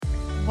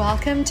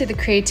Welcome to the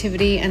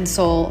Creativity and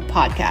Soul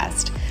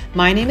podcast.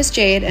 My name is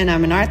Jade and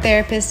I'm an art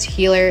therapist,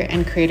 healer,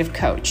 and creative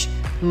coach.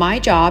 My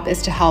job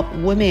is to help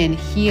women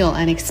heal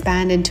and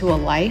expand into a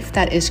life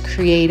that is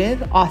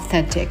creative,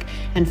 authentic,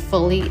 and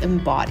fully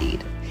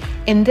embodied.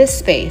 In this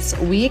space,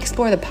 we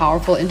explore the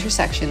powerful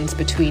intersections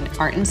between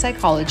art and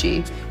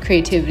psychology,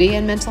 creativity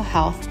and mental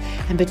health,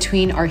 and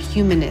between our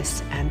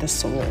humanness and the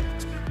soul.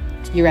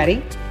 You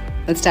ready?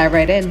 Let's dive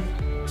right in.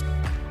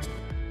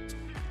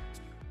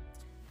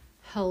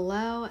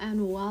 Hello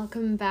and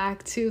welcome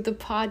back to the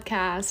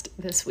podcast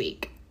this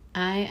week.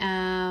 I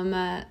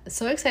am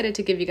so excited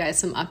to give you guys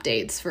some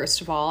updates,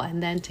 first of all,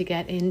 and then to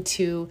get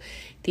into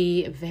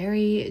the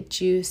very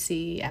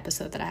juicy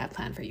episode that I have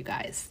planned for you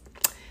guys.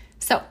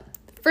 So,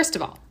 first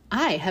of all,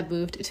 I have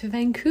moved to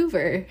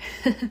Vancouver.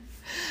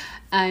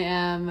 I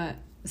am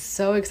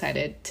so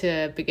excited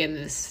to begin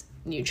this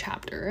new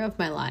chapter of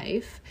my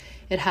life.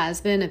 It has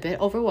been a bit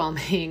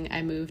overwhelming.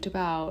 I moved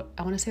about,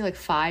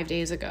 5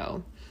 days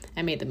ago.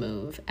 I made the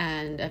move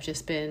and I've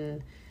just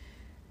been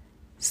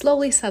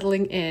slowly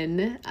settling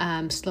in,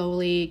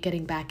 slowly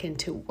getting back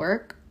into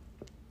work.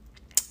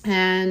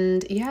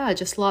 And yeah,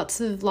 just lots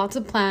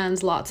of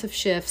plans, lots of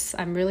shifts.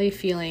 I'm really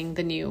feeling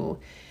the new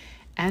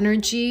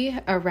energy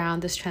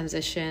around this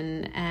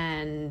transition,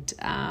 and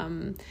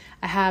I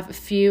have a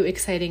few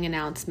exciting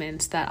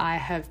announcements that I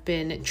have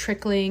been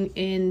trickling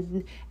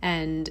in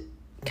and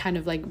kind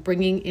of like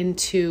bringing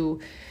into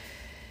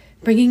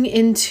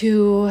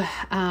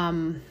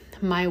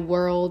my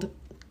world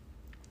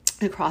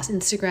across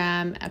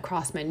Instagram,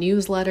 across my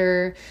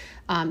newsletter.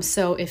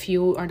 So if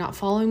you are not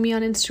following me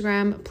on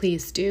Instagram,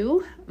 please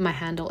do. My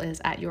handle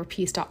is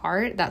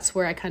 @yourpiece.art. That's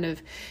where I kind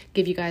of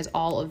give you guys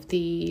all of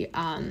the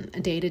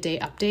day-to-day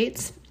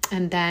updates.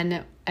 And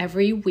then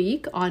every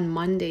week on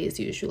Mondays,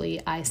 usually,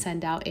 I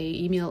send out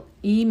a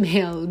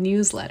email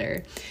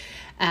newsletter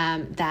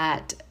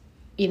that,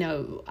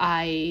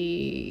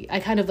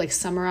 I kind of like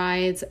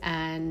summarize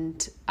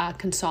and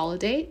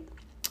consolidate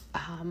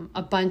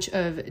a bunch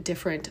of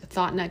different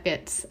thought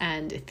nuggets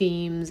and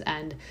themes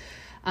and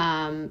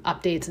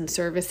updates and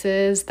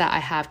services that I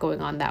have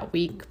going on that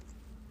week,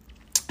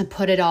 and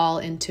put it all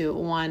into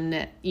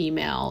one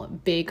email,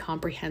 big,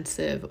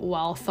 comprehensive,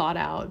 well thought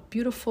out,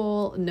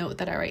 beautiful note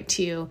that I write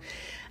to you,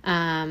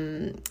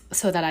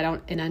 so that I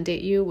don't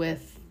inundate you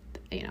with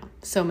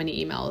so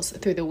many emails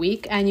through the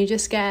week, and you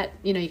just get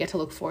you get to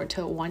look forward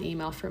to one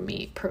email from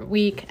me per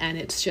week, and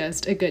it's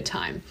just a good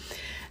time.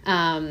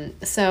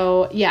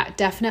 So yeah,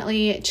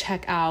 definitely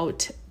check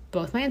out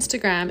both my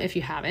Instagram if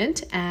you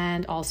haven't,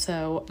 and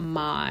also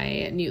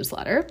my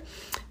newsletter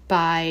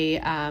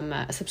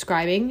by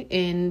subscribing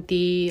in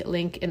the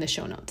link in the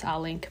show notes.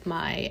 I'll link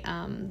my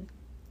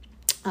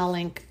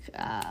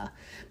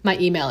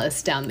email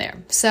list down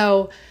there.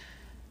 So,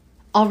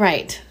 all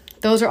right,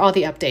 those are all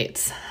the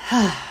updates.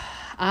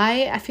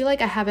 I feel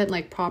like I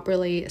haven't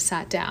properly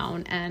sat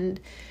down and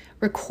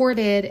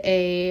recorded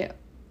a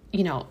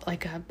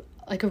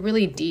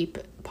really deep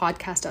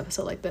podcast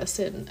episode like this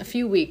in a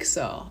few weeks,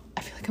 so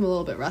I feel like I'm a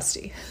little bit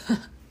rusty.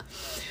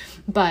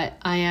 But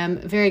I am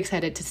very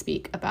excited to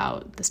speak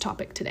about this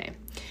topic today.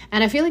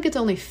 And I feel like it's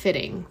only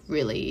fitting,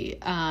 really,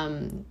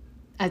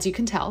 as you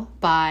can tell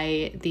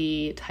by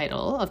the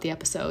title of the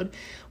episode.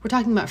 We're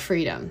talking about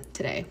freedom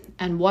today,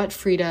 and what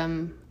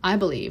freedom, I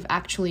believe,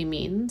 actually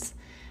means,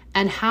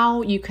 and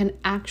how you can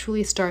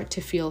actually start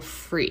to feel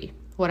free,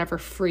 whatever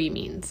free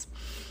means,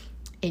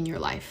 in your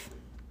life.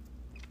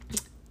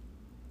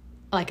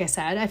 Like I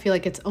said, I feel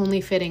like it's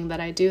only fitting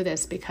that I do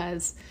this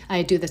because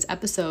I do this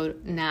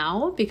episode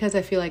now, because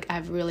I feel like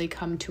I've really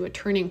come to a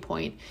turning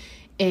point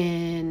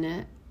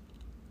in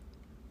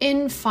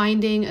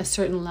finding a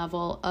certain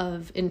level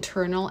of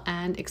internal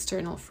and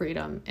external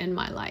freedom in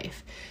my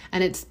life.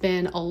 And it's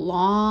been a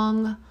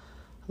long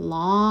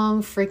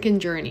freaking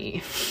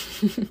journey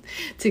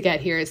to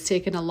get here. It's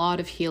taken a lot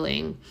of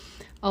healing,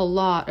 a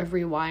lot of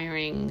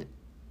rewiring,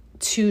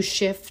 to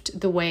shift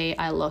the way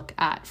I look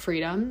at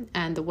freedom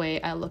and the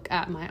way I look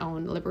at my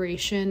own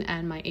liberation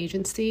and my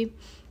agency.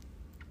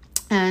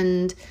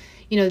 And,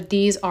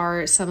 these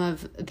are some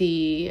of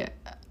the,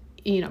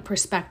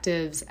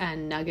 perspectives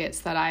and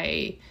nuggets that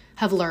I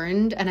have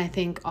learned and I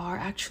think are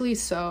actually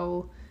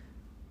so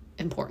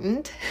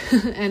important.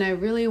 And I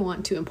really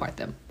want to impart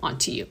them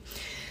onto you.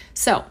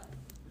 So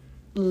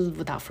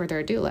without further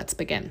ado, let's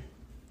begin.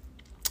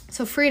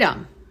 So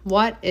freedom.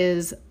 What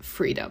is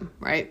freedom,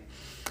 right?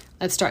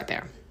 Let's start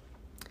there.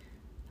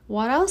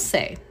 What I'll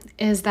say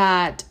is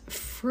that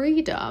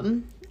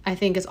freedom, I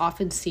think, is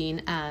often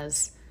seen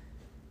as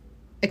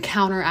a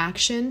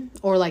counteraction,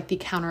 or like the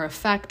counter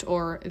effect,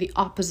 or the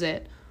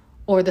opposite,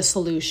 or the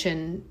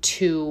solution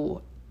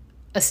to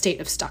a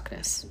state of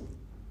stuckness.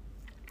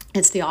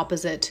 It's the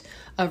opposite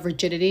of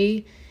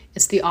rigidity.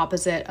 It's the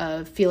opposite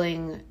of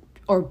feeling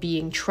or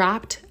being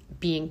trapped,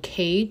 being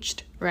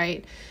caged,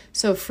 right?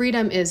 So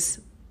freedom is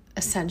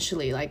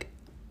essentially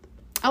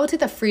I would say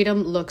that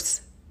freedom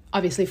looks,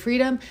 obviously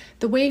freedom,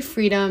 the way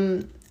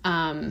freedom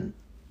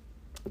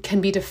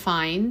can be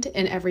defined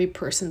in every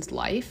person's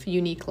life.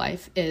 Unique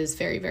life is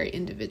very, very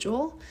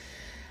individual.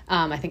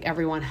 I think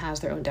everyone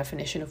has their own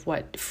definition of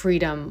what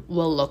freedom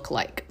will look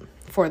like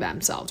for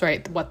themselves,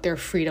 right? What their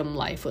freedom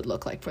life would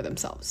look like for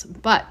themselves.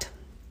 But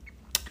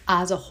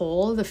as a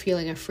whole, the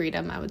feeling of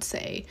freedom, I would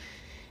say,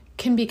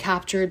 can be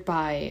captured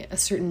by a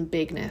certain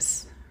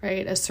bigness,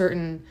 right? A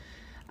certain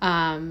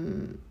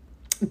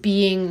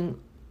being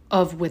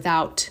of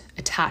without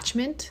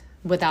attachment,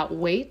 without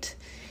weight.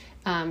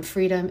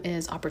 Freedom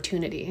is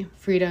opportunity.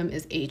 Freedom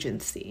is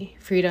agency.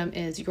 Freedom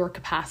is your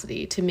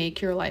capacity to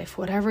make your life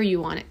whatever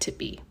you want it to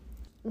be.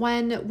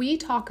 When we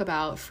talk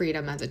about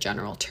freedom as a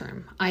general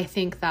term, I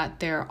think that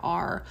there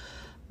are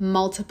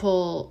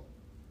multiple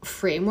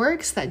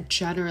frameworks that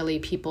generally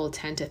people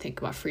tend to think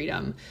about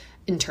freedom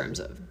in terms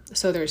of.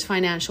 So there's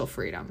financial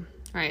freedom,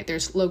 right?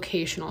 There's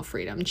locational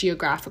freedom,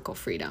 geographical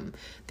freedom.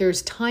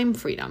 There's time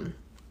freedom.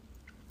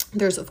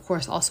 There's, of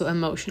course, also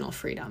emotional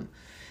freedom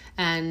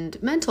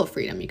and mental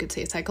freedom. You could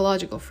say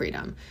psychological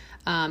freedom.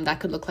 That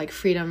could look like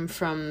freedom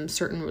from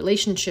certain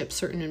relationships,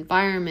 certain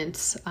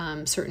environments,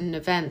 certain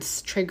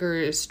events,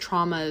 triggers,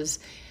 traumas,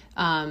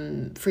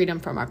 freedom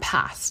from our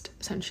past,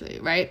 essentially,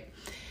 right?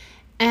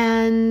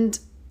 And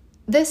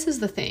this is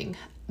the thing.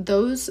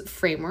 Those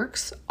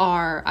frameworks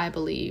are, I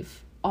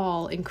believe,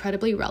 all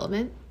incredibly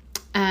relevant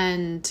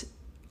and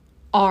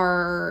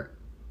are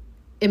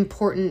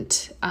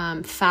important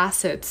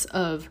facets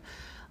of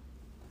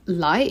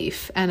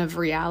life and of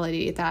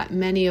reality that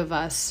many of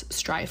us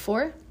strive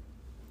for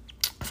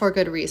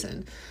good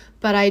reason.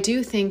 But I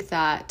do think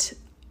that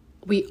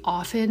we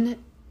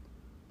often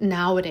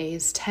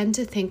nowadays tend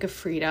to think of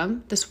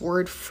freedom, this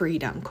word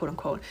freedom, quote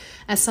unquote,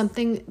 as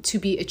something to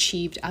be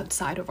achieved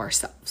outside of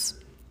ourselves.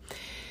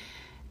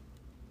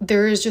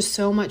 There is just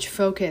so much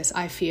focus,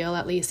 I feel,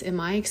 at least in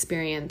my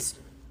experience,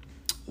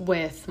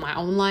 with my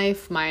own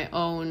life, my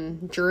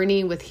own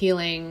journey with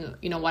healing,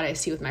 what I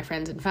see with my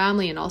friends and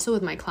family, and also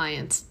with my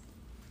clients.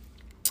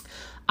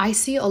 I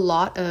see a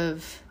lot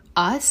of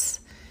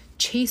us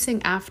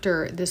chasing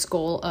after this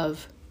goal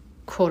of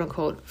quote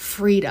unquote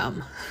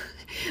freedom,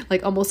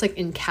 like almost like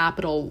in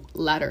capital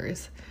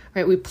letters,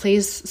 right? We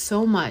place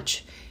so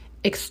much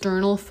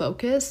external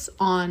focus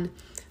on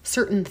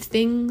certain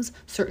things,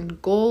 certain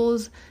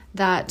goals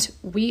that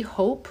we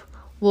hope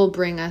will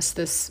bring us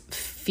this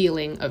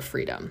feeling of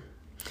freedom.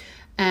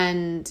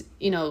 And,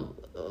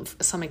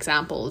 some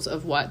examples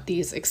of what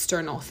these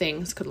external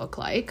things could look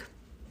like,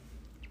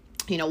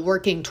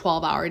 working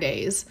 12-hour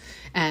days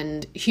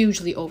and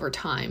hugely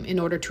overtime in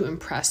order to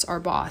impress our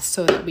boss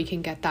so that we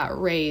can get that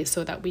raise,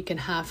 so that we can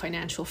have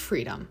financial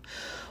freedom.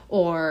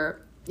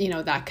 Or,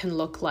 that can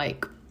look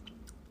like,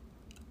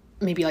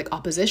 maybe like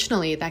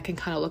oppositionally, that can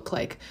kind of look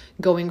like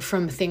going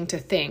from thing to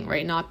thing,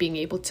 right? Not being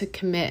able to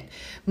commit,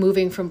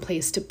 moving from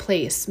place to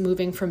place,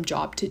 moving from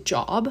job to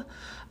job,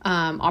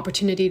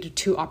 opportunity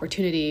to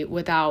opportunity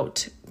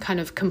without kind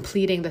of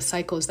completing the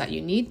cycles that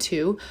you need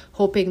to,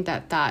 hoping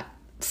that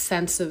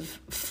sense of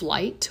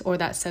flight or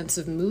that sense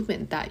of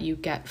movement that you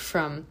get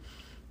from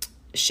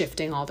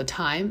shifting all the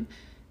time,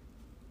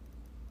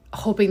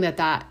 hoping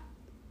that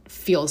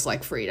feels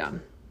like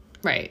freedom,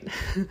 right?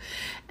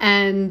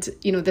 And,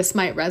 this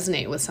might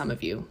resonate with some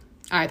of you,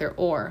 either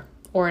or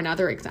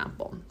another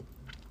example.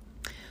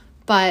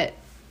 But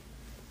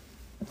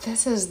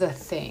this is the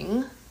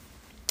thing.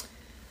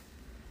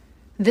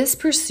 This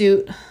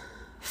pursuit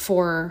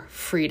for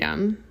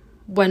freedom,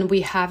 when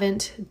we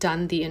haven't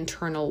done the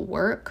internal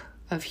work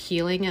of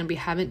healing and we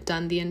haven't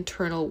done the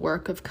internal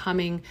work of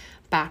coming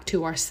back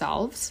to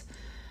ourselves,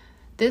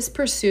 this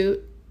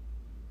pursuit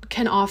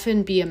can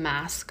often be a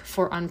mask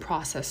for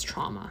unprocessed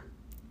trauma.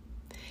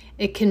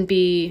 It can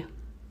be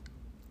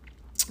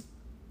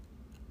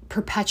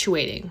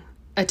perpetuating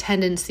a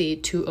tendency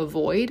to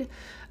avoid,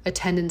 a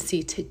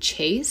tendency to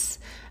chase,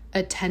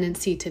 a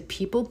tendency to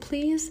people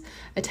please,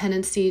 a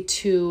tendency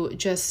to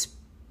just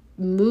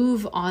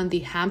move on the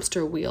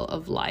hamster wheel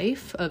of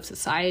life, of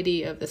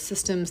society, of the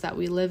systems that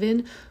we live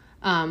in.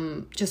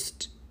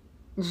 Just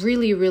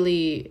really,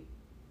 really,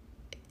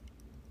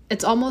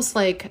 it's almost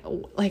like,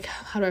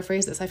 how do I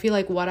phrase this? I feel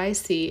like what I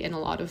see in a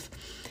lot of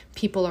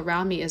people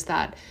around me is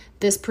that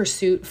this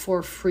pursuit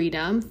for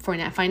freedom, for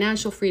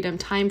financial freedom,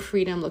 time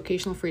freedom,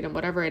 locational freedom,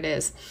 whatever it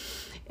is,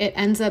 it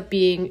ends up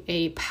being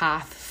a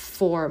path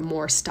for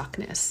more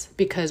stuckness,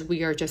 because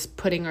we are just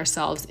putting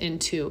ourselves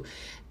into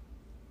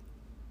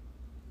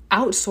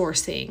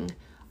outsourcing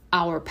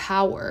our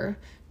power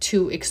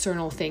to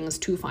external things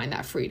to find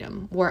that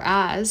freedom.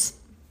 Whereas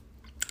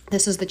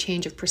this is the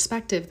change of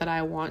perspective that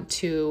I want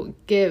to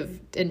give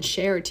and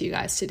share to you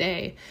guys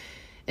today,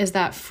 is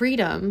that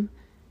freedom,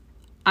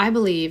 I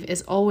believe,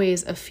 is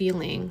always a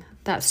feeling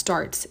that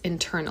starts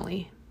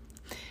internally.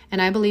 And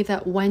I believe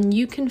that when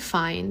you can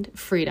find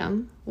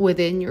freedom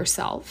within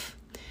yourself,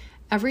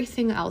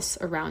 everything else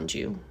around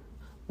you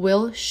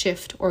will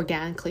shift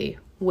organically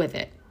with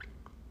it.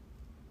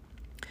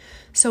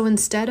 So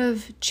instead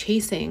of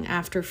chasing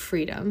after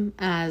freedom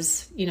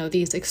as,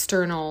 these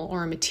external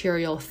or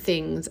material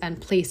things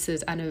and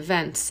places and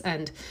events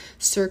and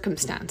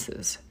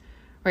circumstances,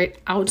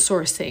 right?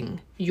 Outsourcing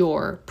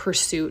your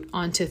pursuit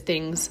onto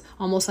things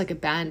almost like a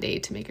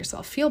Band-Aid to make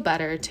yourself feel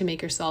better, to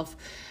make yourself,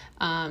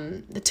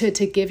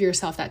 to give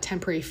yourself that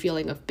temporary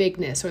feeling of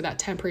bigness, or that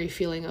temporary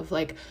feeling of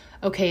like,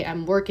 okay,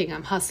 I'm working,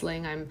 I'm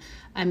hustling,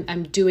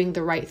 I'm doing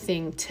the right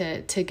thing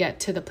to get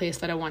to the place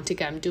that I want to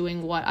get. I'm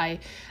doing what I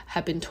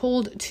have been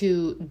told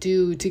to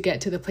do to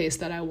get to the place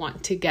that I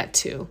want to get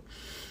to.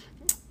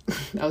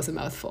 That was a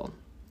mouthful.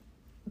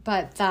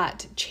 But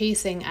that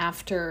chasing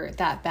after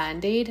that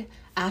Band-Aid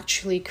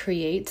actually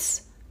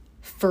creates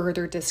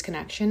further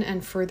disconnection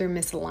and further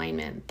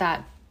misalignment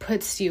that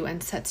puts you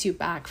and sets you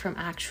back from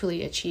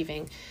actually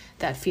achieving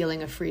that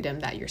feeling of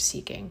freedom that you're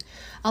seeking.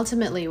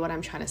 Ultimately, what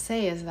I'm trying to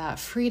say is that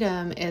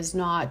freedom is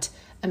not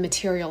a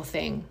material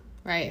thing,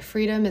 right?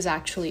 Freedom is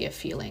actually a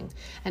feeling.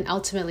 And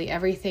ultimately,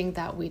 everything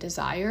that we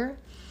desire,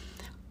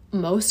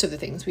 most of the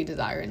things we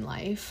desire in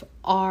life,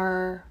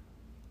 are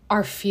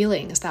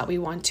feelings that we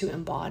want to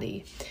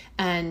embody.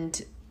 And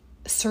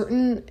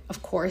certain,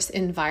 of course,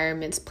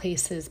 environments,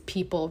 places,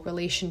 people,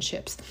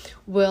 relationships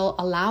will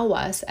allow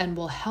us and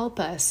will help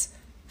us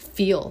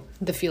feel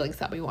the feelings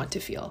that we want to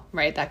feel,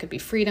 right? That could be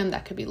freedom,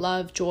 that could be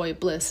love, joy,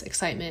 bliss,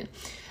 excitement,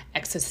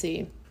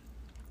 ecstasy,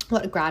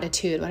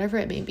 gratitude, whatever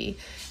it may be.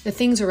 The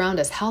things around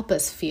us help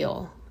us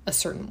feel a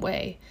certain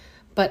way.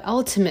 But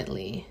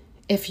ultimately,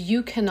 if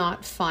you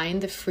cannot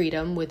find the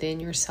freedom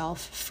within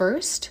yourself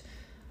first,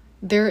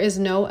 there is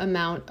no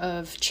amount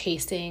of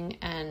chasing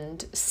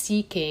and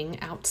seeking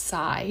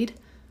outside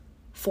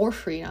for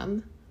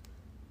freedom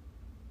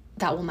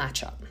that will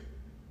match up.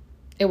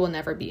 It will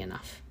never be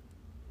enough,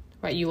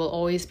 right? You will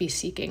always be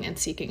seeking and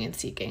seeking and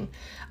seeking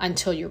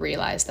until you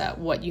realize that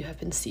what you have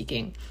been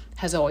seeking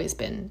has always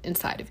been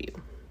inside of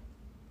you.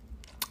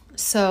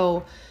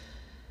 So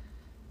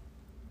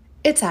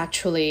it's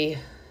actually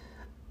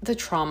the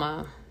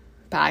trauma,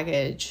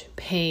 baggage,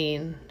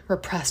 pain,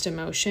 repressed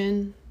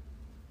emotion,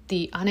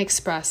 the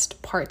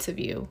unexpressed parts of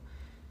you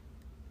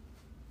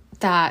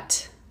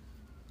that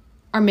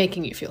are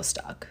making you feel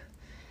stuck.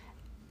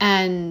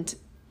 And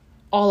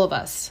all of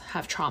us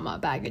have trauma,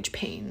 baggage,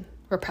 pain,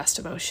 repressed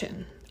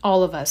emotion.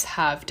 All of us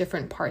have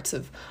different parts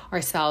of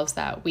ourselves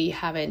that we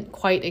haven't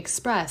quite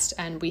expressed,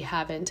 and we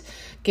haven't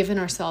given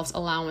ourselves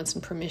allowance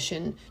and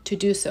permission to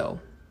do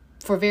so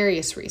for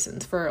various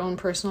reasons, for our own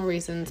personal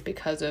reasons,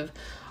 because of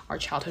our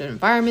childhood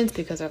environments,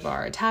 because of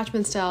our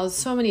attachment styles,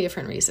 so many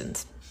different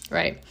reasons,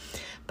 right?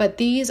 But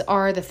these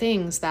are the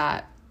things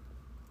that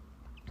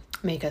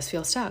make us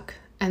feel stuck.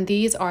 And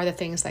these are the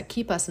things that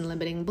keep us in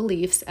limiting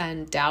beliefs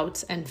and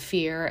doubts and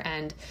fear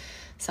and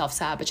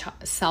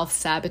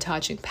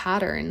self-sabotaging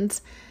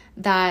patterns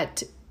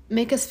that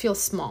make us feel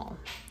small,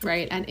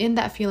 right? And in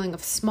that feeling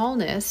of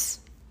smallness,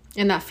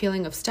 in that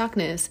feeling of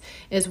stuckness,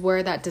 is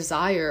where that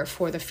desire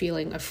for the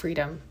feeling of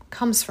freedom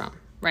comes from,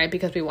 right?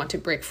 Because we want to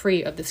break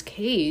free of this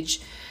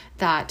cage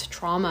that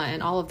trauma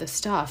and all of this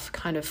stuff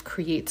kind of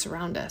creates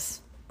around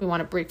us. We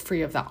want to break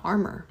free of that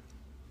armor.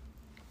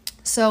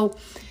 So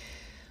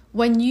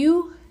when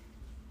you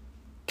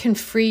can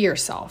free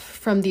yourself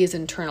from these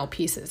internal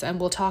pieces, and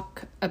we'll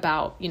talk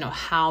about,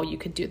 how you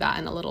can do that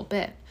in a little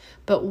bit,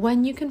 but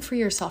when you can free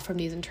yourself from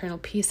these internal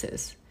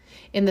pieces,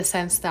 in the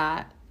sense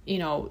that,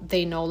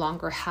 they no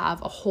longer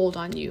have a hold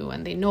on you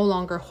and they no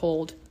longer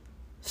hold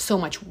so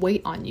much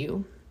weight on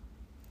you,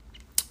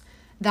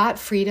 that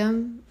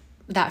freedom,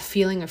 that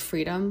feeling of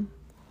freedom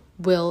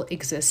will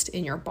exist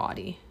in your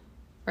body,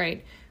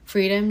 right?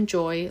 Freedom,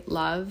 joy,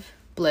 love,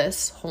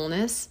 bliss,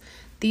 wholeness.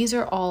 These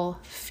are all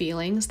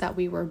feelings that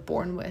we were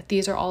born with.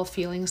 These are all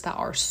feelings that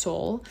our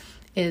soul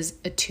is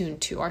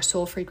attuned to. Our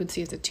soul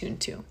frequency is attuned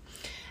to.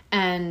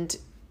 And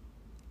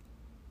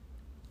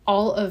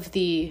all of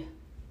the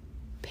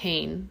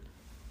pain,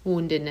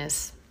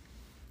 woundedness,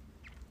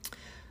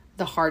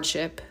 the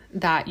hardship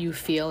that you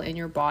feel in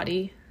your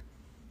body,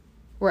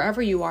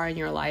 wherever you are in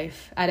your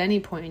life, at any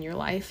point in your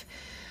life,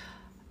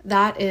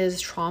 that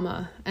is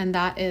trauma, and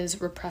that is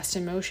repressed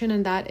emotion,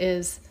 and that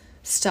is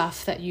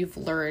stuff that you've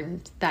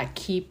learned that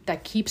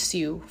keeps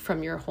you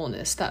from your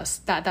wholeness.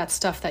 That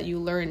stuff that you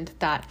learned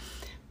that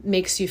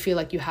makes you feel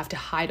like you have to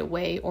hide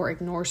away or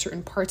ignore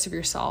certain parts of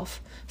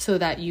yourself so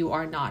that you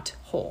are not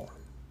whole.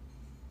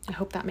 I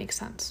hope that makes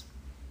sense.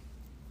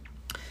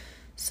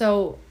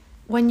 So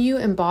when you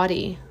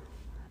embody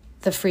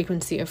the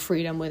frequency of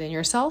freedom within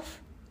yourself,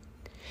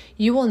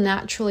 you will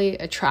naturally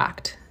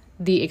attract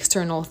the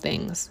external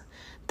things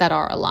that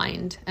are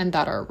aligned and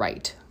that are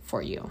right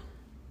for you.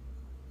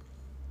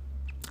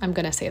 I'm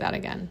going to say that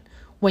again.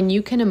 When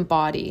you can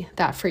embody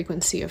that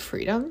frequency of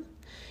freedom,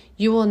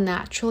 you will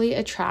naturally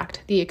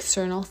attract the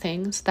external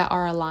things that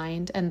are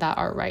aligned and that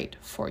are right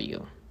for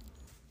you.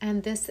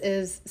 And this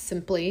is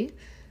simply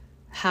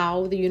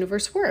how the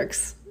universe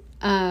works.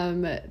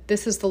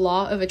 This is the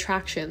law of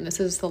attraction. This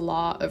is the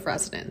law of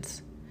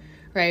resonance,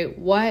 right?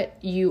 What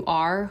you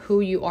are, who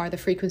you are, the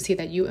frequency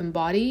that you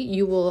embody,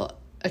 you will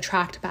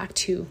attract back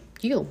to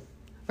you,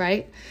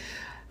 right?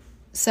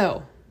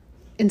 So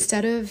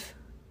instead of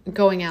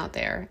going out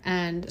there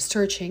and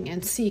searching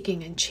and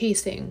seeking and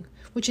chasing,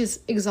 which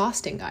is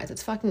exhausting, guys,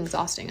 it's fucking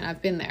exhausting, and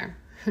I've been there.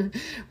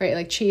 right?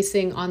 Like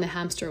chasing on the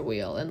hamster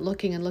wheel and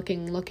looking and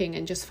looking and looking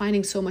and just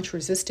finding so much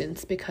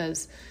resistance,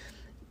 because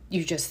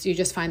you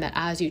just find that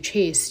as you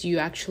chase, you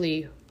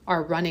actually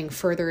are running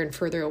further and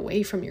further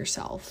away from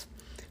yourself.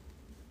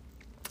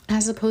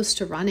 As opposed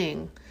to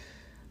running,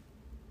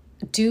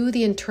 do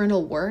the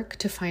internal work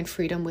to find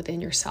freedom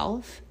within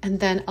yourself, and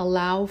then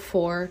allow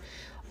for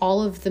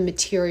all of the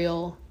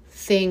material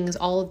things,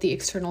 all of the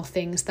external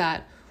things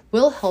that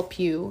will help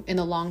you in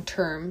the long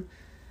term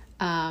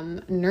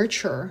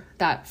nurture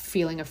that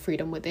feeling of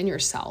freedom within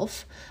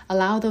yourself.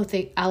 Allow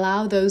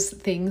those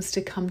things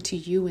to come to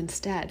you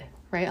instead,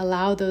 right?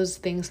 Allow those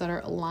things that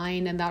are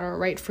aligned and that are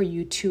right for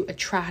you to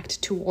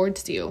attract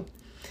towards you.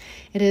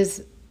 It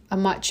is a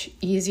much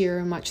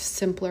easier, much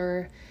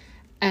simpler,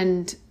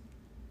 and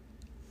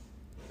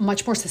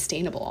much more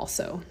sustainable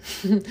also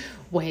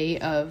way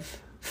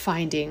of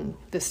finding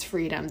this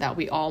freedom that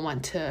we all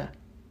want to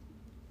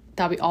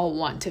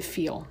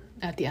feel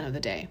at the end of the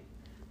day.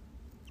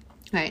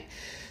 Right.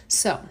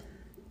 So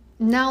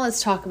now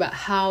let's talk about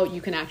how you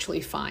can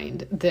actually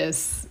find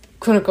this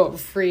quote unquote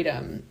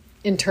freedom,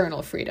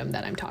 internal freedom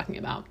that I'm talking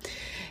about.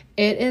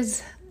 It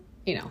is,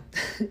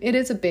 it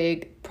is a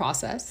big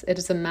process. It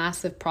is a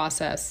massive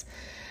process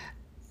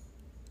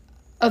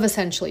of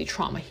essentially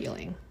trauma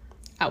healing,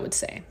 I would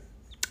say.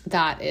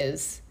 That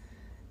is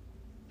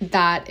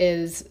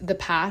the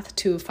path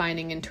to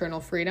finding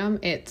internal freedom.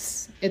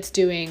 It's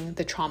doing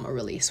the trauma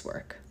release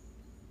work.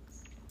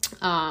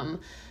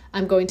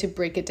 I'm going to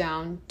break it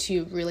down to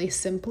you really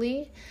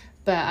simply,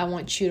 but I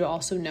want you to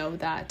also know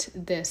that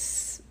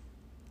this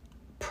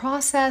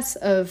process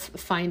of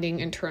finding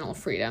internal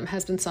freedom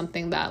has been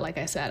something that, like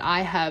I said,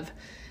 I have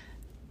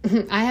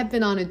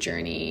been on a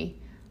journey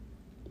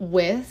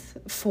with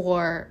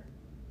for,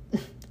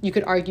 you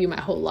could argue, my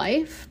whole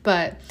life,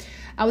 but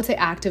I would say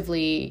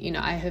actively,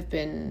 I have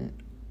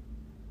been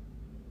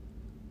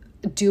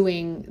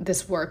doing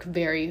this work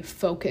very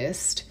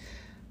focused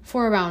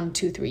for around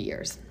 2-3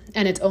 years.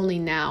 And it's only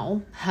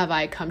now have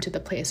I come to the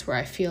place where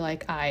I feel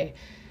like I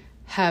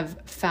have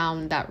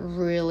found that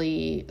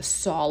really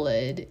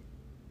solid,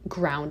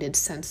 grounded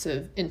sense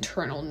of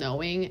internal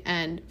knowing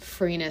and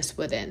freeness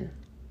within.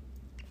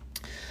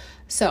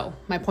 So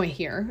my point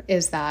here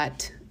is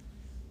that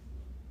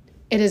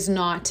it is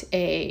not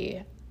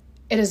an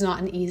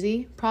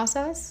easy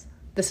process,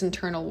 this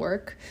internal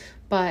work,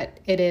 but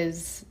it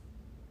is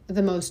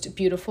the most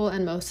beautiful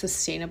and most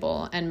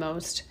sustainable and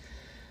most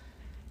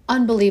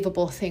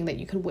unbelievable thing that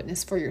you can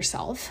witness for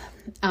yourself.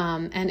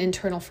 And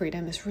internal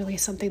freedom is really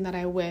something that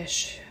I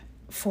wish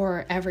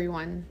for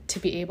everyone to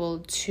be able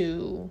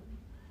to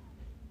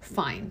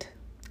find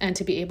and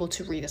to be able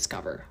to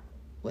rediscover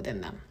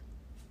within them.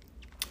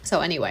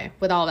 So anyway,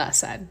 with all that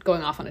said,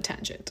 going off on a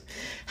tangent,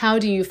 how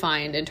do you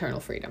find internal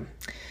freedom?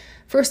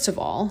 First of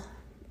all,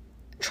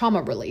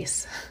 trauma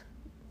release.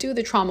 Do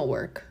the trauma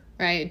work,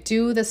 right?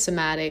 Do the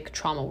somatic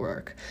trauma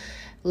work.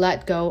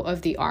 Let go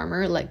of the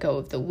armor, let go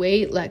of the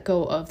weight, let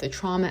go of the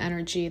trauma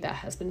energy that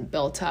has been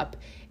built up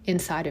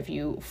inside of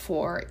you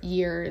for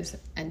years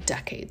and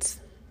decades.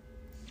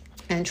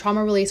 And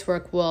trauma release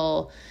work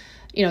will,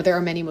 there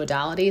are many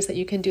modalities that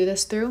you can do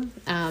this through.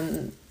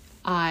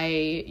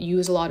 I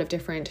use a lot of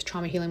different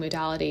trauma healing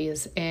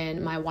modalities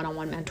in my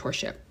one-on-one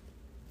mentorship.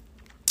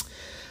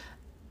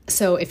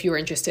 So if you're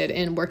interested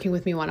in working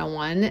with me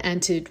one-on-one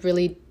and to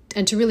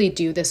really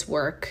do this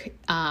work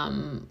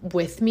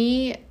with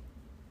me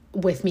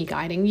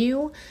guiding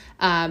you,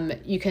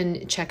 you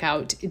can check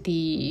out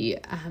the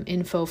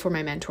info for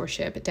my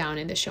mentorship down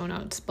in the show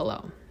notes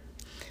below.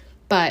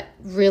 But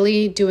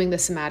really doing the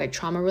somatic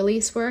trauma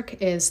release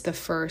work is the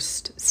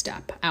first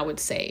step, I would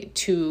say,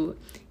 to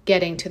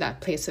getting to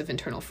that place of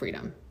internal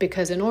freedom.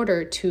 Because in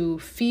order to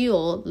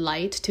feel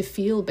light, to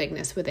feel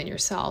bigness within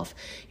yourself,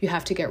 you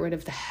have to get rid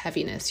of the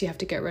heaviness, you have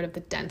to get rid of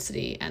the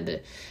density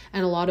and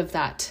a lot of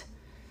that.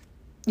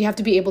 You have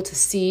to be able to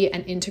see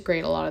and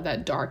integrate a lot of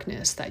that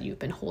darkness that you've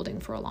been holding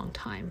for a long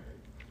time,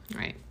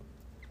 right?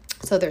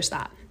 So there's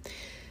that.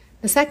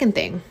 The second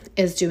thing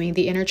is doing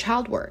the inner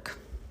child work.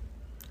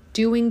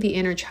 Doing the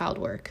inner child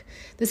work.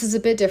 This is a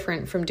bit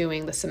different from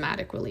doing the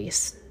somatic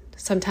release.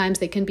 Sometimes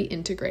they can be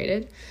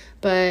integrated,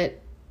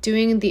 but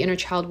doing the inner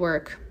child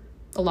work,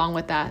 along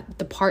with that,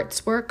 the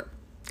parts work,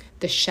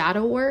 the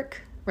shadow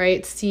work,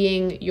 right?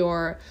 Seeing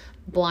your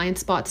blind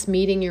spots,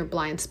 meeting your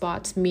blind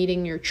spots,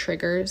 meeting your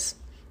triggers,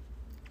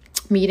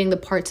 meeting the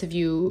parts of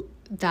you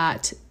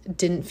that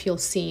didn't feel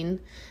seen,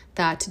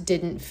 that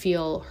didn't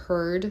feel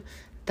heard,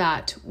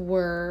 that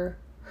were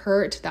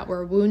hurt, that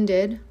were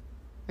wounded,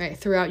 right,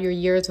 throughout your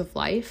years of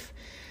life.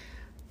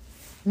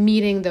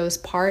 Meeting those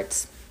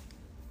parts,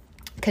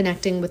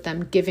 connecting with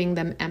them, giving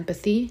them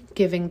empathy,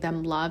 giving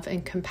them love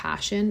and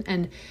compassion,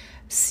 and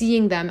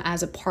seeing them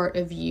as a part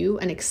of you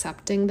and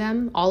accepting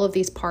them. All of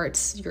these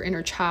parts, your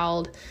inner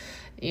child,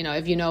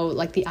 if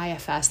like the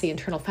IFS, the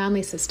internal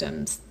family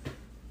systems,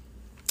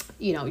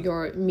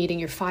 you're meeting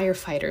your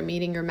firefighter,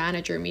 meeting your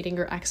manager, meeting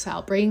your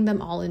exile, bringing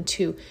them all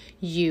into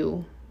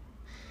you.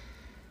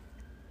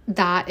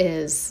 That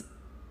is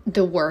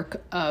the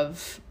work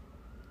of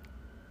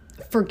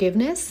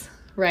forgiveness,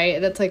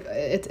 right? That's like,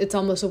 it's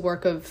almost a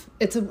work of,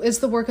 it's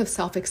the work of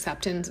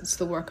self-acceptance. It's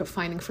the work of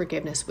finding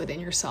forgiveness within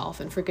yourself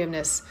and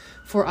forgiveness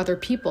for other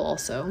people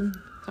also.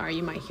 Sorry,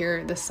 you might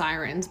hear the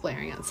sirens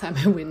blaring outside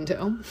my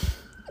window.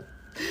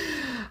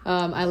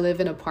 I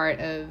live in a part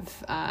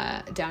of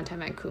downtown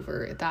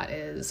Vancouver that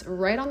is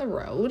right on the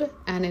road,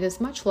 and it is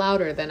much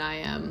louder than I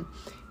am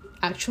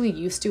actually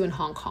used to in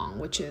Hong Kong,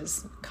 which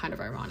is kind of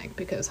ironic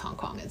because Hong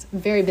Kong is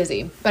very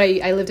busy. But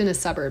I lived in a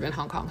suburb in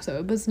Hong Kong, so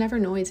it was never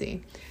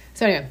noisy.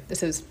 So anyway,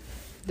 this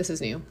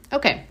is new.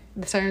 Okay,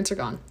 the sirens are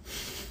gone.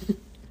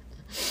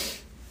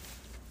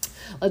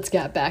 Let's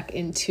get back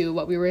into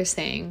what we were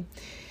saying.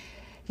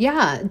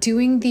 Yeah,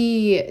 doing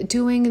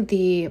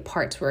the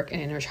parts work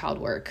and inner child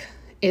work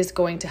is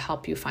going to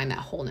help you find that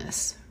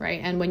wholeness,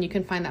 right? And when you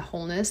can find that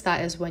wholeness,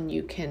 that is when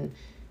you can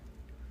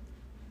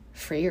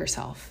free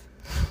yourself.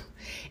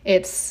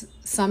 It's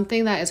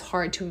something that is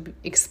hard to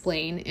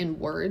explain in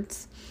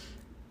words,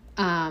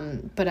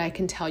 but I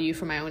can tell you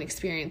from my own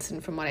experience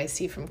and from what I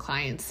see from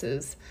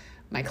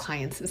my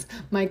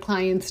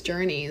clients'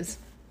 journeys,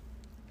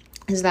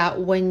 is that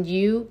when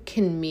you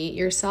can meet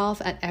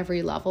yourself at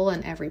every level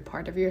and every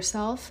part of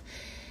yourself,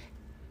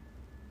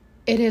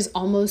 it is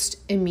almost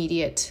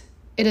immediate.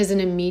 It is an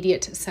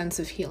immediate sense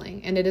of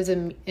healing, and it is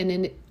an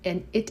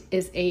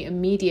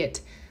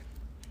immediate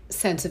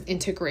sense of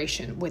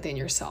integration within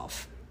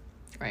yourself,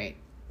 right?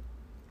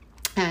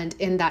 And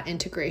in that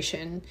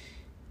integration,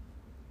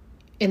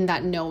 in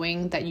that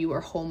knowing that you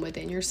are home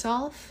within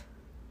yourself,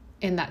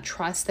 in that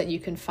trust that you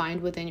can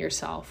find within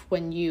yourself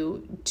when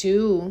you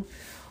do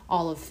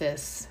all of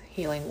this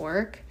healing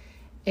work,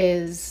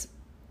 is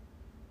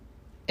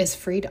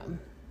freedom.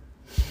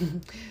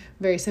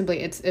 Very simply,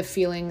 it's a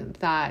feeling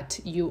that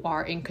you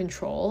are in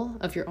control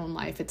of your own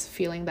life. It's a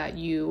feeling that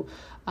you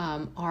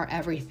are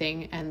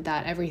everything, and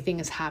that everything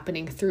is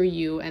happening through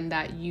you, and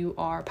that you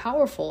are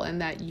powerful,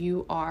 and that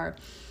you are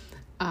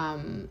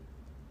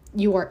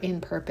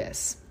in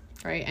purpose,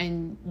 right?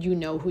 And you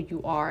know who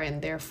you are,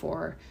 and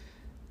therefore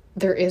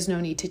there is no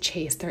need to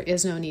chase. There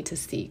is no need to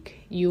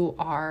seek. You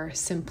are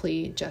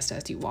simply just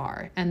as you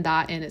are. And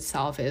that in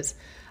itself is,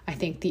 I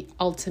think, the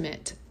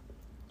ultimate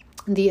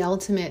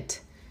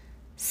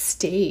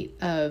state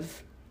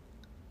of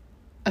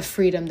a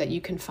freedom that you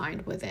can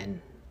find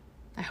within.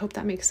 I hope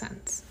that makes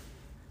sense.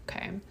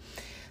 Okay.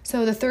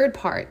 So the third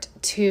part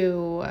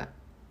to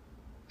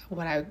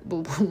what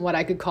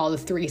I could call the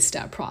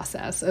 3-step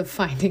process of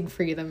finding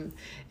freedom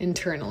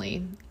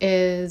internally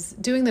is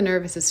doing the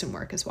nervous system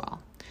work as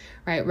well,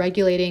 right?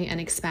 Regulating and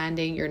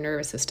expanding your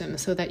nervous system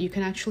so that you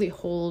can actually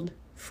hold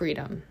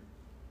freedom.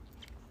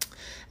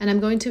 And I'm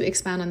going to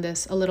expand on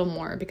this a little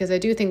more because I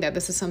do think that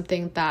this is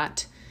something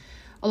that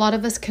a lot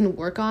of us can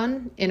work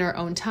on in our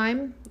own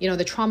time. You know,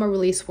 the trauma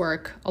release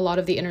work, a lot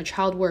of the inner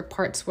child work,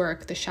 parts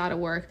work, the shadow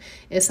work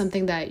is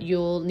something that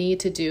you'll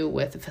need to do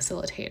with a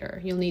facilitator.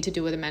 You'll need to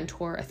do with a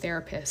mentor, a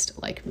therapist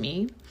like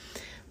me.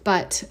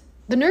 But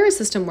the nervous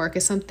system work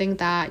is something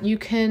that you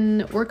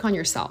can work on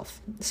yourself.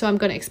 So I'm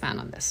going to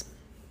expand on this.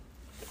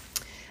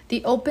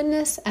 The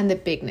openness and the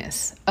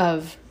bigness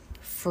of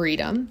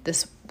freedom,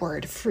 this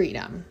word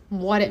freedom,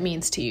 what it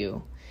means to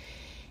you.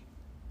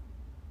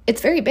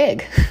 It's very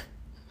big.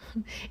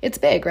 It's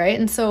big, right?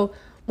 And so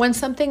when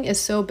something is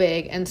so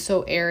big and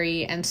so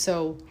airy and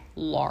so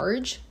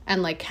large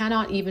and like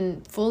cannot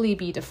even fully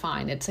be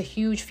defined, it's a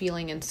huge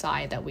feeling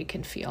inside that we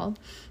can feel,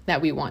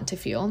 that we want to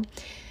feel.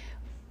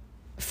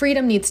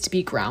 Freedom needs to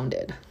be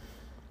grounded,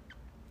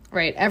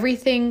 right?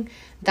 Everything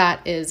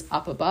that is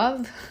up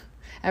above,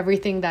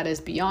 everything that is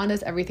beyond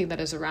us, everything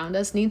that is around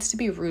us needs to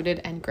be rooted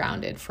and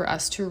grounded for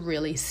us to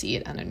really see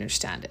it and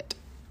understand it.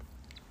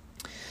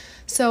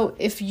 So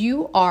if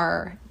you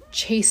are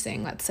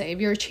chasing, let's say,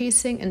 if you're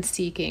chasing and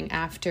seeking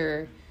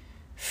after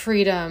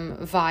freedom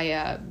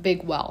via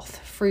big wealth,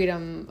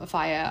 freedom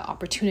via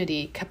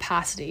opportunity,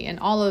 capacity, and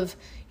all of,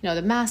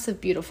 the massive,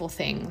 beautiful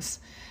things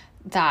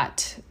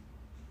that,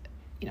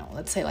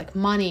 let's say like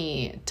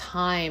money,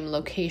 time,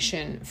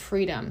 location,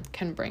 freedom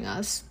can bring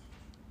us.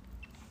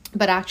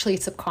 But actually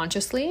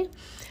subconsciously,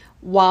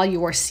 while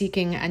you are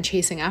seeking and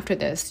chasing after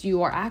this,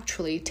 you are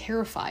actually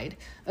terrified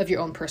of your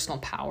own personal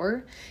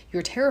power.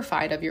 You're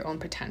terrified of your own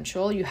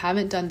potential. You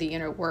haven't done the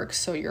inner work,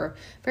 so you're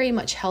very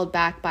much held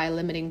back by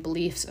limiting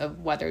beliefs of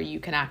whether you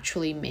can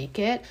actually make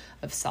it,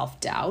 of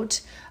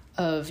self-doubt,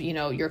 of,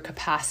 your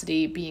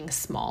capacity being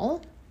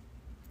small.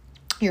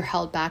 You're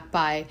held back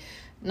by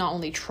not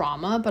only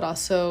trauma, but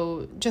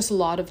also just a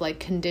lot of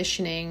like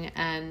conditioning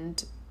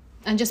and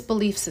just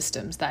belief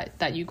systems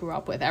that you grew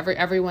up with.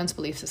 Everyone's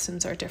belief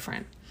systems are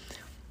different.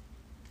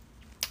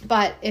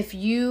 But if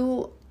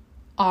you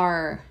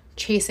are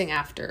chasing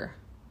after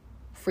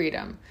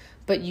freedom,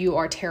 but you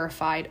are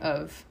terrified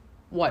of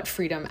what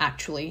freedom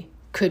actually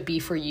could be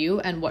for you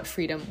and what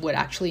freedom would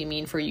actually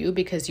mean for you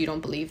because you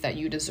don't believe that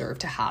you deserve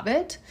to have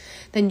it,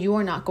 then you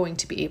are not going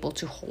to be able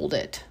to hold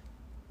it,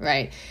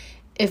 right?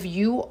 If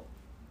you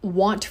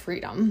want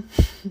freedom,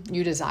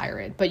 you desire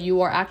it, but you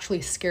are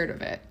actually scared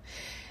of it,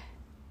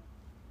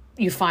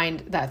 you find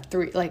that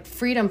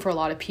freedom for a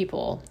lot of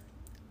people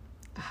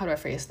how do I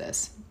phrase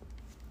this?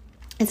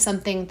 It's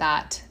something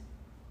that,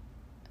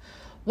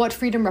 what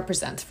freedom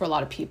represents for a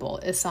lot of people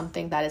is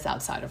something that is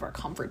outside of our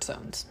comfort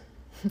zones.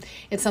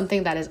 It's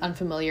something that is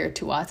unfamiliar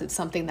to us. It's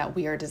something that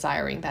we are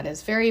desiring that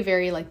is very,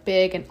 very like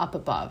big and up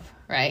above,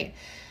 right?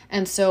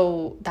 And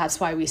so that's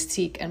why we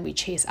seek and we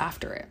chase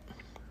after it.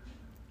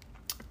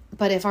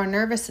 But if our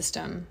nervous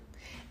system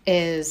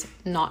is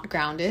not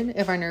grounded,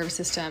 if our nervous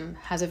system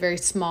has a very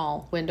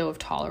small window of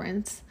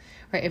tolerance,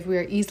 right? If we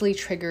are easily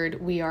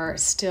triggered, we are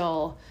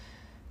still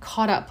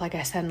caught up, like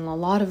I said, in a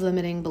lot of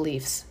limiting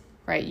beliefs,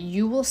 right?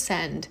 You will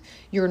send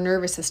your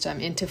nervous system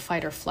into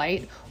fight or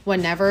flight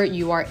whenever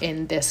you are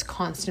in this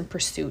constant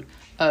pursuit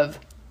of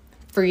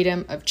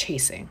freedom, of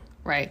chasing,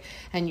 right?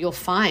 And you'll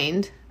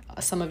find,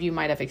 some of you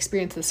might have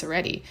experienced this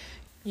already,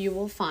 you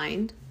will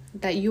find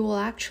that you will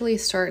actually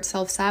start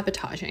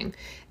self-sabotaging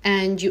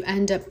and you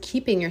end up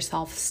keeping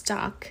yourself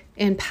stuck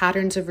in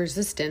patterns of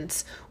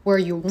resistance where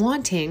you're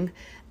wanting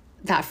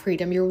that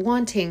freedom, you're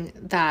wanting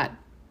that,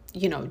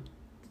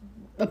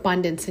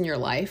 abundance in your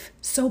life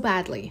so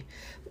badly,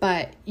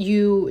 but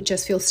you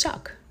just feel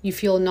stuck. You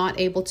feel not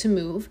able to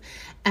move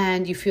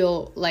and you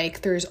feel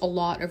like there's a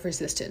lot of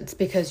resistance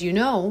because you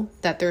know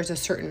that there's a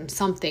certain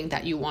something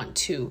that you want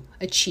to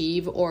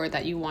achieve or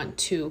that you want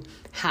to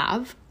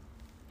have,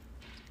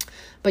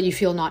 but you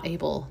feel not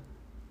able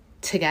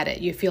to get it.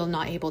 You feel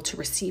not able to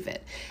receive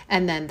it.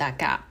 And then that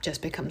gap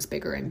just becomes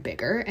bigger and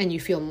bigger and you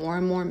feel more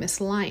and more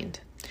misaligned,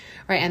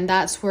 right? And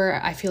that's where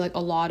I feel like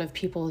a lot of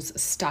people's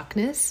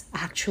stuckness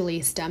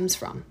actually stems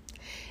from.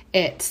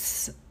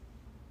 It's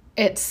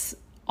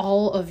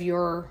all of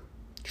your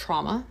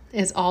trauma,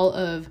 it's all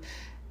of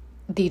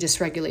the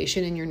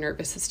dysregulation in your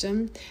nervous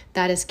system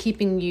that is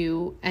keeping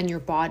you and your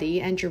body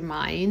and your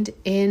mind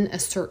in a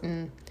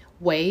certain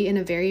way, in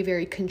a very,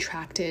 very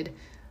contracted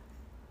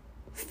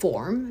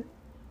form.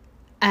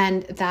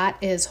 And that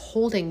is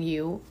holding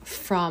you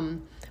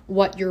from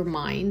what your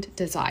mind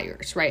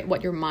desires, right?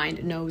 What your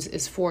mind knows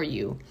is for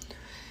you.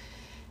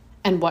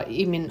 And what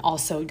even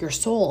also your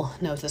soul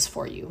knows is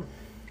for you.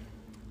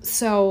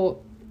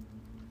 So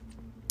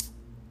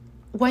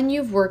when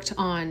you've worked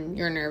on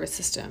your nervous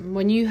system,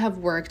 when you have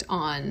worked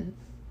on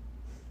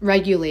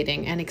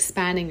regulating and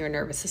expanding your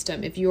nervous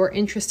system, if you're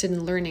interested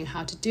in learning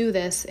how to do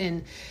this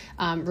and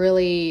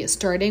really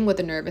starting with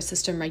the nervous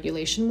system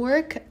regulation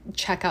work,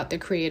 check out the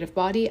Creative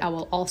Body. I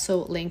will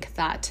also link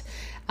that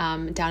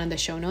down in the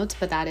show notes,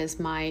 but that is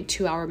my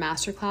 2-hour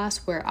masterclass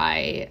where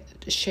I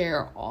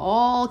share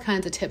all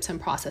kinds of tips and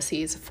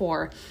processes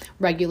for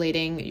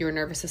regulating your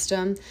nervous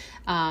system,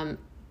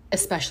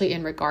 especially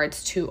in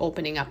regards to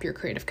opening up your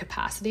creative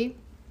capacity.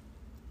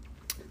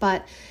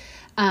 But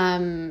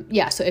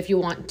so if you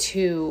want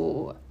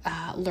to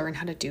learn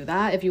how to do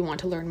that, if you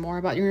want to learn more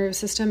about your nervous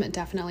system,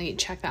 definitely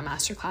check that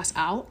masterclass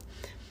out.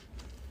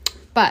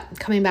 But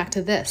coming back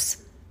to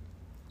this,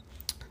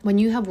 when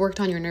you have worked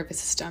on your nervous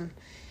system,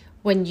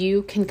 when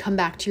you can come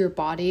back to your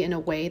body in a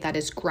way that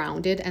is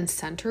grounded and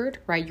centered,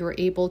 right? You're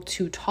able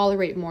to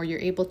tolerate more. You're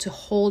able to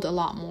hold a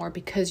lot more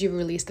because you've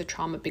released the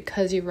trauma,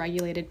 because you've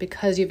regulated,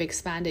 because you've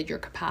expanded your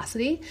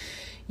capacity.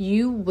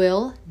 You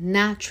will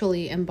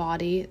naturally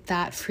embody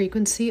that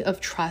frequency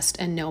of trust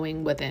and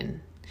knowing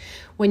within.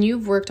 When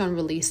you've worked on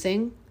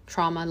releasing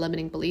trauma,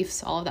 limiting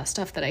beliefs, all of that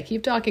stuff that I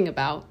keep talking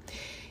about,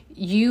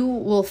 you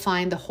will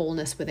find the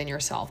wholeness within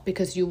yourself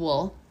because you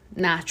will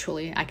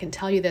naturally, I can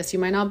tell you this, you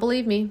might not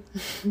believe me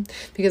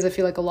because I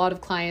feel like a lot of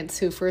clients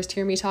who first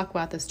hear me talk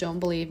about this don't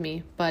believe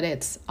me, but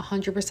it's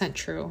 100%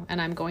 true. And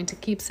I'm going to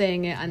keep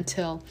saying it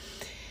until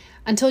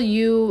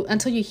you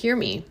hear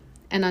me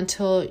and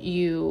until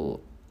you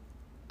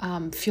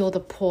feel the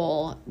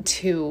pull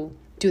to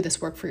do this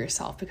work for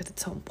yourself because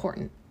it's so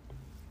important.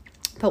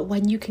 But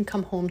when you can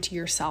come home to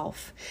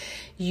yourself,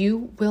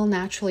 you will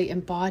naturally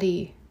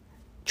embody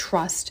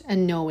trust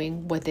and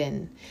knowing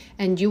within,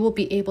 and you will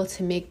be able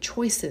to make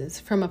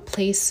choices from a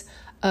place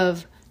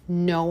of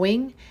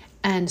knowing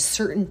and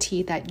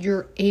certainty that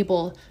you're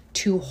able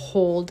to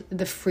hold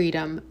the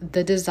freedom,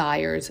 the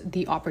desires,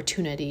 the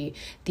opportunity,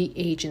 the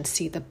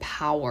agency, the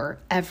power,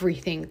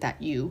 everything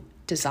that you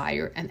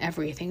desire and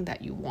everything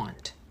that you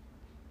want.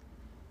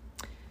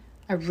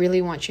 I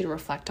really want you to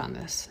reflect on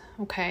this,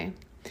 okay?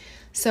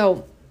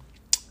 So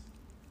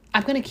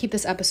I'm going to keep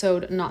this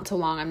episode not so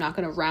long. I'm not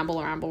going to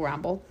ramble.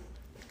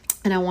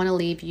 And I want to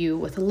leave you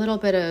with a little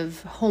bit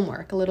of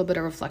homework, a little bit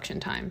of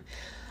reflection time.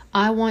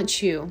 I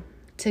want you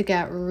to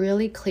get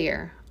really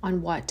clear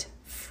on what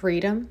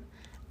freedom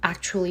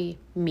actually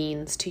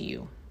means to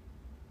you.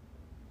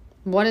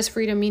 What does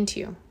freedom mean to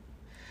you?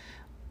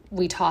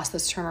 We toss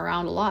this term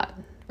around a lot,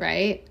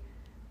 right?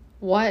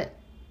 What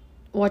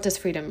does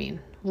freedom mean?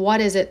 What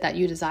is it that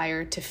you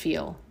desire to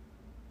feel,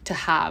 to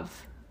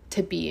have,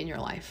 to be in your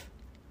life?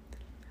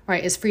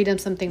 Right? Is freedom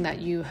something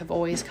that you have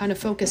always kind of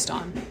focused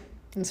on?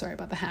 I'm sorry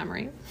about the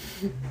hammering.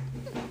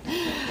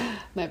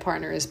 My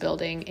partner is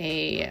building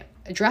a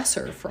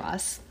dresser for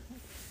us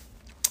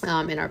in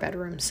our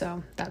bedroom,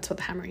 so that's what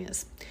the hammering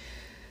is.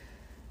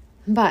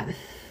 But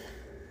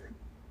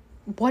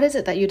what is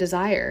it that you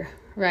desire,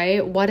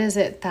 right? What is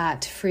it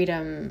that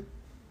freedom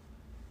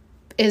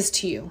is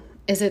to you.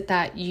 Is it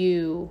that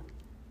you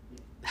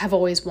have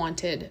always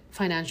wanted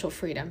financial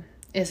freedom?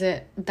 Is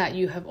it that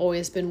you have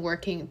always been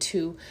working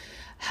to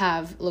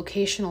have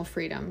locational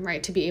freedom,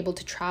 right? To be able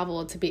to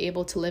travel, to be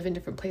able to live in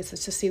different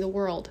places, to see the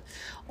world?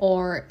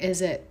 Or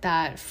is it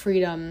that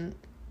freedom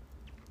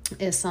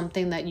is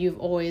something that you've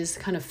always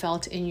kind of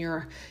felt in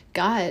your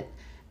gut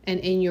and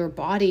in your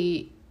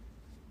body,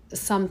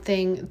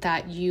 something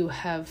that you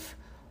have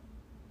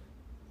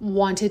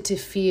wanted to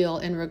feel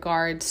in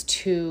regards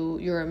to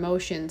your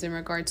emotions, in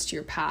regards to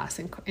your past,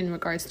 in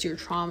regards to your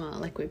trauma,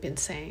 like we've been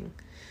saying?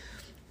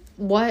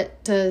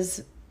 What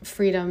does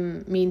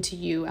freedom mean to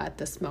you at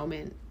this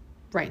moment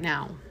right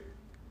now?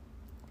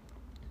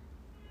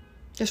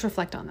 Just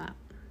reflect on that.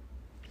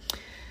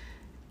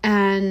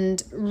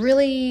 And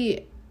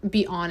really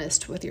be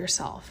honest with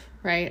yourself,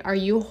 right? Are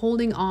you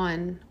holding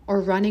on or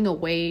running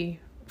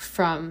away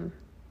from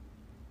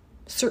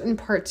certain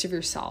parts of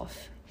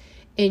yourself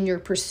in your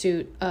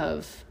pursuit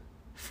of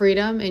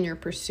freedom, in your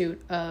pursuit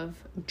of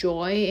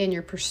joy, in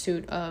your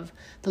pursuit of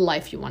the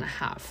life you want to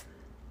have?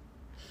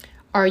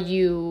 Are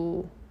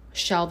you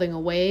shelving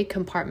away,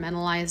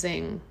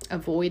 compartmentalizing,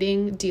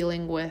 avoiding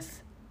dealing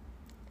with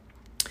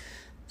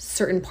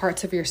certain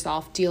parts of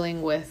yourself,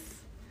 dealing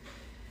with,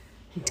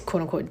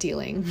 quote unquote,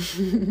 dealing?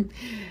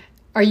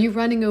 Are you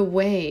running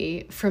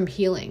away from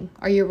healing?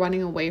 Are you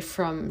running away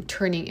from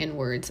turning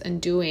inwards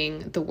and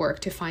doing the work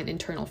to find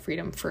internal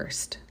freedom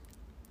first?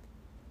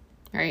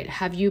 All right.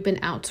 Have you been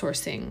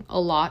outsourcing a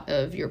lot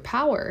of your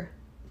power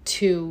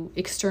to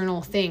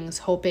external things,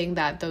 hoping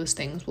that those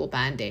things will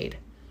band-aid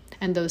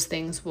and those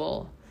things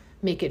will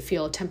make it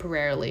feel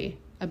temporarily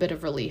a bit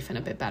of relief and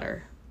a bit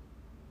better,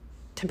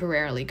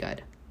 temporarily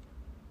good?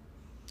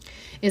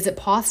 Is it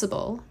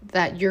possible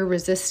that you're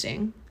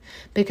resisting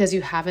because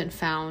you haven't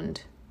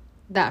found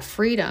that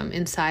freedom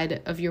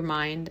inside of your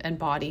mind and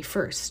body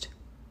first?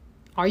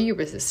 Are you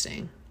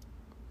resisting?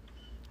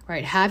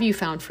 Right? Have you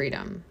found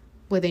freedom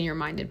within your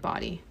mind and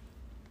body?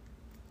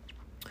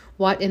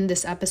 What in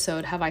this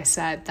episode have I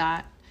said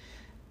that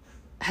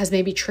has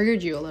maybe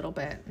triggered you a little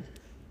bit?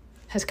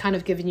 Has kind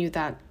of given you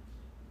that,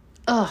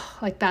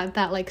 like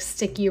that like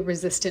sticky,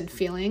 resistant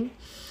feeling?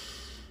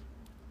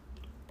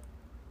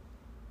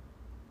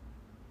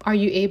 Are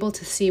you able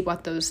to see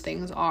what those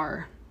things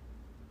are?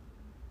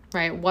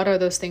 Right? What are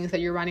those things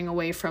that you're running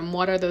away from?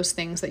 What are those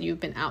things that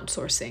you've been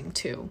outsourcing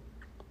to?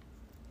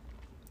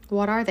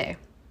 What are they?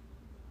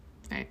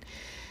 Right?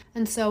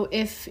 And so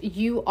if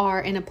you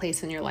are in a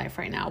place in your life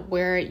right now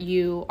where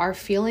you are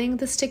feeling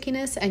the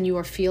stickiness and you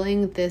are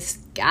feeling this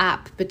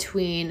gap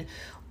between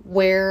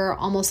where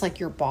almost like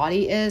your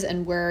body is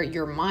and where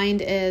your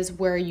mind is,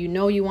 where you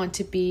know you want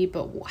to be,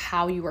 but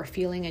how you are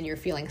feeling, and you're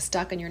feeling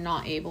stuck and you're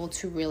not able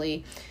to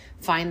really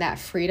find that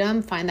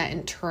freedom, find that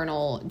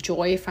internal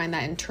joy, find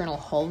that internal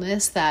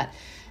wholeness that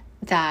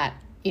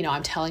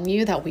I'm telling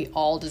you that we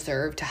all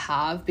deserve to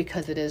have,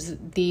 because it is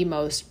the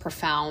most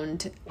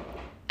profound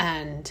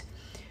and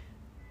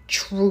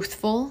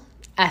truthful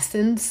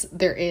essence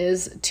there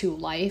is to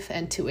life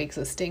and to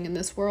existing in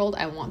this world.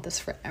 I want this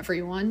for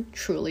everyone,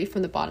 truly,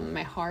 from the bottom of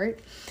my heart.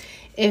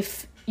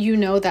 If you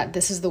know that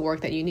this is the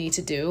work that you need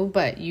to do,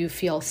 but you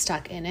feel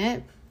stuck in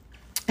it,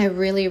 I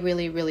really,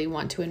 really, really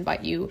want to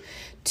invite you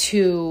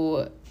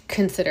to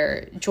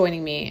consider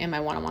joining me in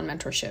my one-on-one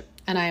mentorship.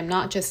 And I am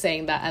not just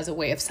saying that as a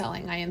way of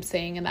selling. I am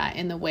saying that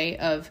in the way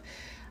of,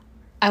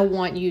 I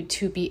want you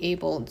to be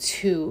able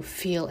to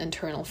feel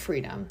internal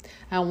freedom.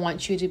 I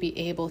want you to be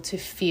able to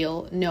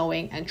feel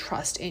knowing and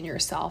trust in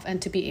yourself,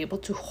 and to be able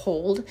to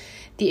hold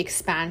the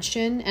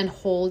expansion and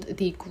hold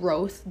the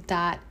growth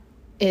that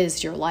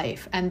is your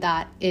life and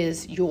that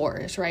is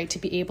yours, right? To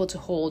be able to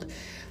hold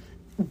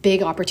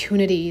big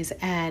opportunities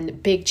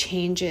and big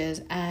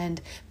changes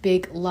and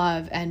big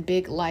love and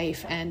big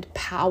life and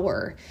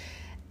power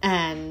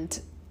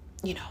and,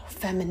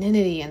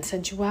 femininity and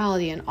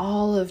sensuality and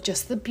all of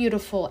just the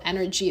beautiful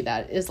energy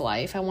that is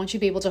life. I want you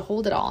to be able to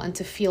hold it all and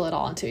to feel it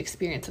all and to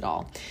experience it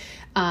all.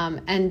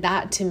 And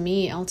that, to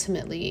me,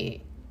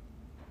 ultimately,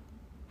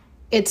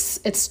 it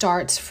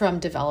starts from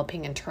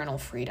developing internal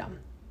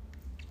freedom.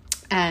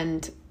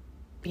 And,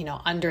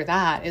 under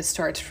that, it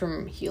starts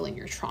from healing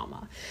your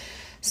trauma.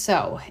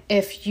 So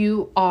if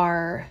you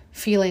are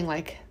feeling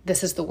like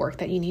this is the work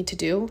that you need to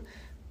do,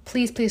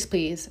 please, please,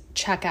 please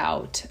check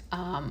out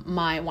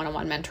my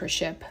one-on-one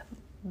mentorship.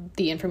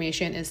 The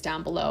information is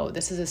down below.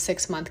 This is a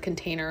 6-month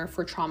container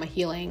for trauma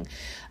healing.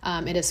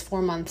 It is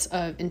 4 months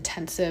of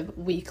intensive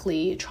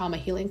weekly trauma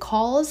healing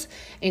calls,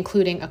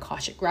 including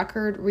Akashic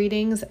record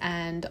readings.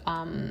 And,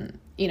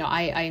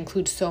 I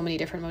include so many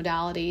different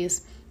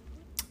modalities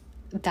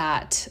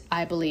that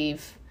I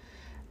believe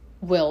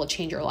will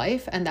change your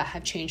life and that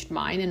have changed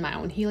mine in my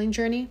own healing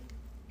journey.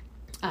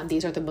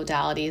 These are the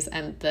modalities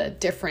and the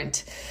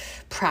different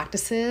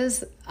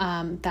practices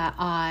that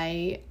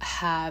I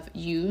have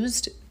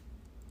used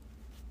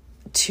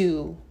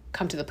to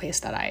come to the place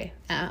that I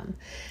am.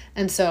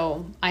 And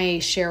so I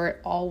share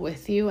it all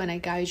with you and I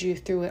guide you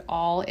through it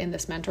all in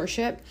this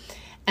mentorship.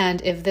 And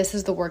if this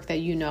is the work that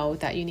you know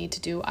that you need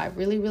to do, I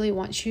really, really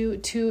want you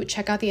to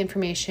check out the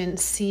information,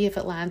 see if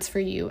it lands for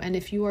you. And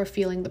if you are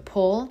feeling the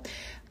pull,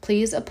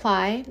 please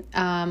apply,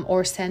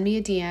 or send me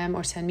a DM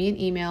or send me an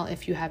email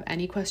if you have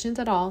any questions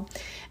at all.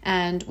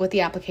 And with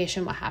the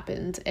application, what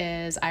happens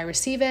is I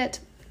receive it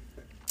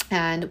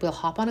and we'll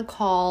hop on a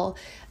call.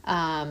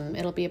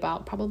 It'll be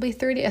about probably a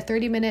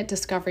 30-minute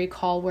discovery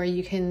call where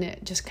you can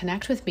just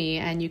connect with me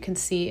and you can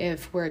see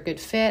if we're a good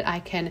fit. I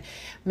can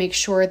make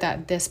sure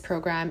that this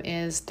program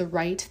is the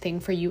right thing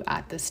for you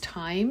at this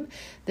time.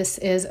 This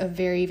is a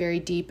very, very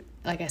deep,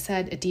 like I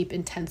said, a deep,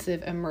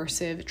 intensive,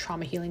 immersive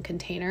trauma healing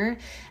container.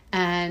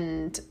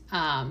 And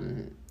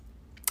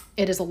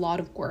it is a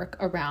lot of work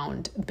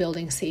around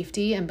building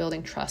safety and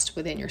building trust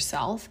within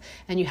yourself.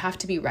 And you have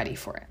to be ready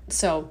for it.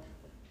 So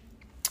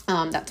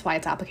that's why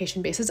it's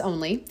application basis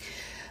only.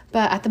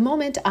 But at the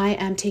moment, I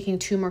am taking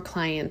 2 more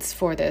clients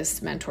for this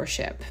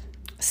mentorship.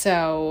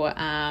 So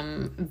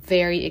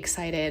very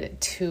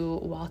excited to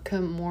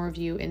welcome more of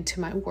you into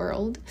my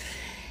world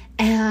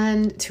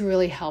and to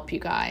really help you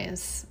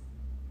guys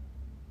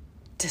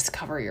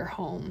discover your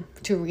home,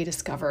 to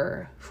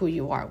rediscover who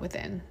you are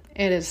within.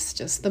 It is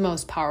just the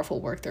most powerful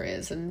work there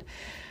is. And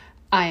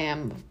I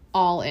am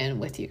all in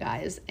with you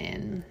guys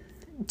in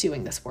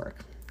doing this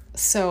work.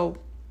 So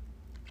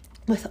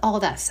with all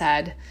that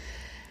said,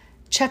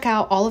 check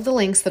out all of the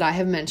links that I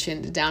have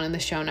mentioned down in the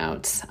show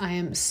notes. I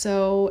am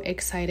so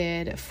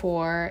excited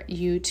for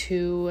you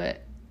to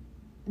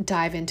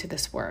dive into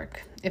this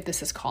work if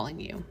this is calling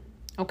you.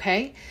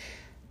 Okay?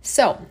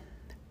 So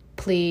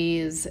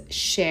please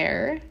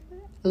share,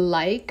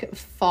 like,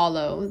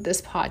 follow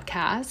this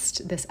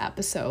podcast, this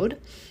episode,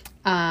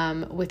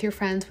 with your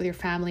friends, with your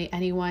family,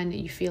 anyone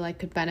you feel like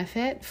could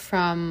benefit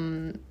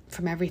from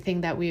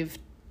everything that we've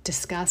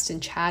discussed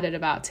and chatted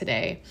about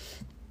today.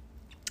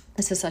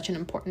 This is such an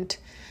important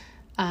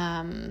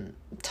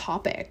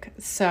topic.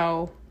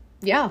 So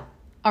yeah.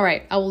 All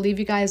right. I will leave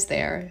you guys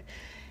there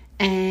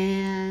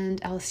and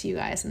I'll see you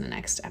guys in the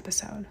next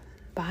episode.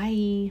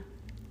 Bye.